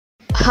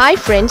Hi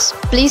friends,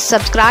 please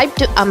subscribe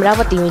to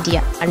Amaravathi Media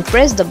and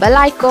press the bell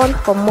icon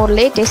for more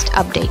latest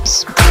updates.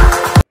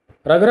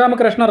 Raghurama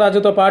Krishnam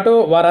Rajuతో పాటు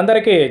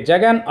వారందరికీ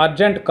Jagan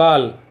urgent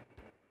call.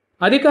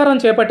 అధికారం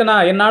చేపట్టిన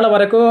ఇన్నాళ్ల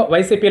వరకు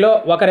వైసీపీలో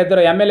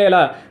ఒకరిద్దరు ఎమ్మెల్యేల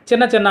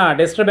చిన్న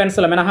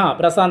డిస్టర్బెన్స్ల మినహా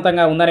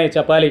ప్రశాంతంగా ఉందనే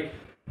చెప్పాలి.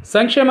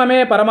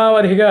 సంక్షేమమే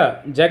పరమావధిగా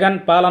జగన్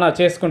పాలన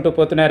చేసుకుంటూ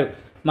పోతున్నారు.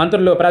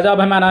 మంత్రులు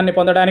ప్రజాభిమానాన్ని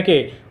పొందడానికి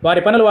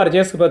వారి పనులు వారు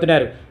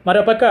చేసుకుపోతున్నారు.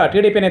 మరోపక్క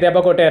టీడీపీని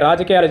దెబ్బకొట్టే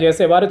రాజకీయాలు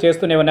చేసేవారు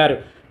చేస్తూనే ఉన్నారు.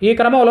 ఈ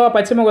క్రమంలో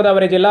పశ్చిమ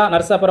గోదావరి జిల్లా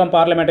నరసాపురం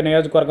పార్లమెంటు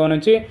నియోజకవర్గం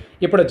నుంచి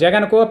ఇప్పుడు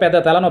జగన్కు పెద్ద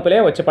తలనొప్పులే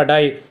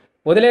వచ్చిపడ్డాయి.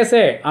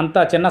 వదిలేసే అంత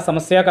చిన్న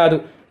సమస్య కాదు,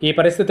 ఈ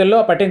పరిస్థితుల్లో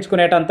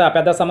పట్టించుకునేటంత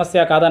పెద్ద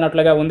సమస్య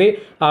కాదన్నట్లుగా ఉంది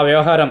ఆ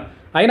వ్యవహారం.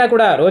 అయినా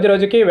కూడా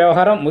రోజురోజుకి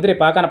వ్యవహారం ముదిరి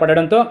పాకాన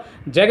పడడంతో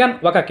జగన్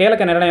ఒక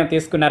కీలక నిర్ణయం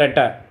తీసుకున్నారట.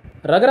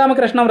 రఘురామ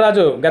కృష్ణం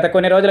రాజు గత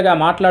కొన్ని రోజులుగా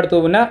మాట్లాడుతూ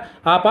ఉన్న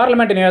ఆ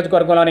పార్లమెంటు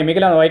నియోజకవర్గంలోని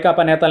మిగిలిన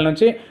వైకాపా నేతల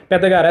నుంచి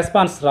పెద్దగా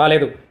రెస్పాన్స్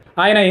రాలేదు.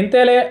 ఆయన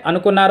ఇంతేలే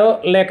అనుకున్నారో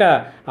లేక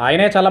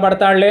ఆయనే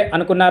చల్లబడతాళ్లే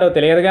అనుకున్నారో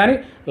తెలియదు కానీ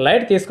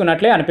లైట్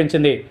తీసుకున్నట్లే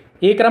అనిపించింది.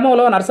 ఈ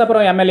క్రమంలో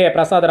నరసాపురం ఎమ్మెల్యే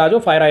ప్రసాద్ రాజు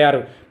ఫైర్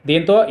అయ్యారు.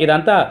 దీంతో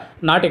ఇదంతా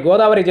నాటి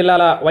గోదావరి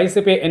జిల్లాల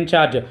వైసీపీ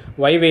ఇన్ఛార్జ్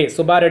వైవి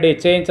సుబ్బారెడ్డి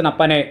చేయించిన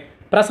పనే,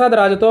 ప్రసాద్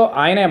రాజుతో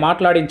ఆయనే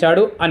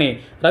మాట్లాడించాడు అని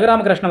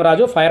రఘురామకృష్ణం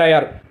రాజు ఫైర్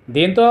అయ్యారు.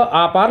 దీంతో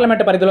ఆ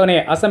పార్లమెంటు పరిధిలోని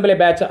అసెంబ్లీ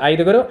బ్యాచ్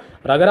 5గురు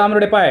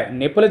రఘురాముడిపై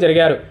నిప్పులు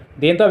జరిగారు.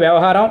 దీంతో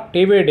వ్యవహారం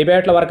టీవీ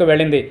డిబేట్ల వరకు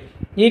వెళ్ళింది.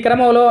 ఈ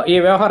క్రమంలో ఈ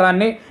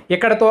వ్యవహారాన్ని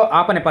ఇక్కడతో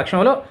ఆపని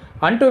పక్షంలో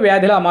అంటూ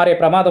వ్యాధిలా మారే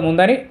ప్రమాదం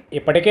ఉందని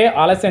ఇప్పటికే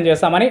ఆలస్యం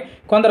చేశామని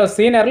కొందరు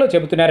సీనియర్లు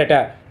చెబుతున్నారట.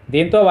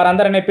 దీంతో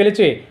వారందరినీ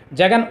పిలిచి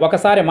జగన్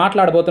ఒకసారి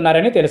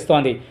మాట్లాడబోతున్నారని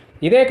తెలుస్తోంది.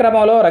 ఇదే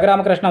క్రమంలో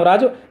రఘురామకృష్ణం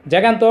రాజు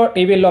జగన్తో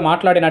టీవీల్లో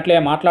మాట్లాడినట్లే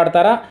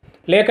మాట్లాడతారా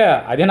లేక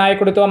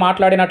అధినాయకుడితో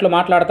మాట్లాడినట్లు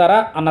మాట్లాడతారా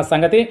అన్న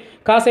సంగతి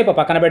కాసేపు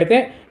పక్కన పెడితే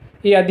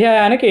ఈ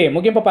అధ్యాయానికి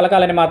ముగింపు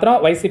పలకాలని మాత్రం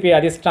వైసీపీ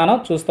అధిష్టానం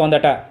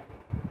చూస్తోందట.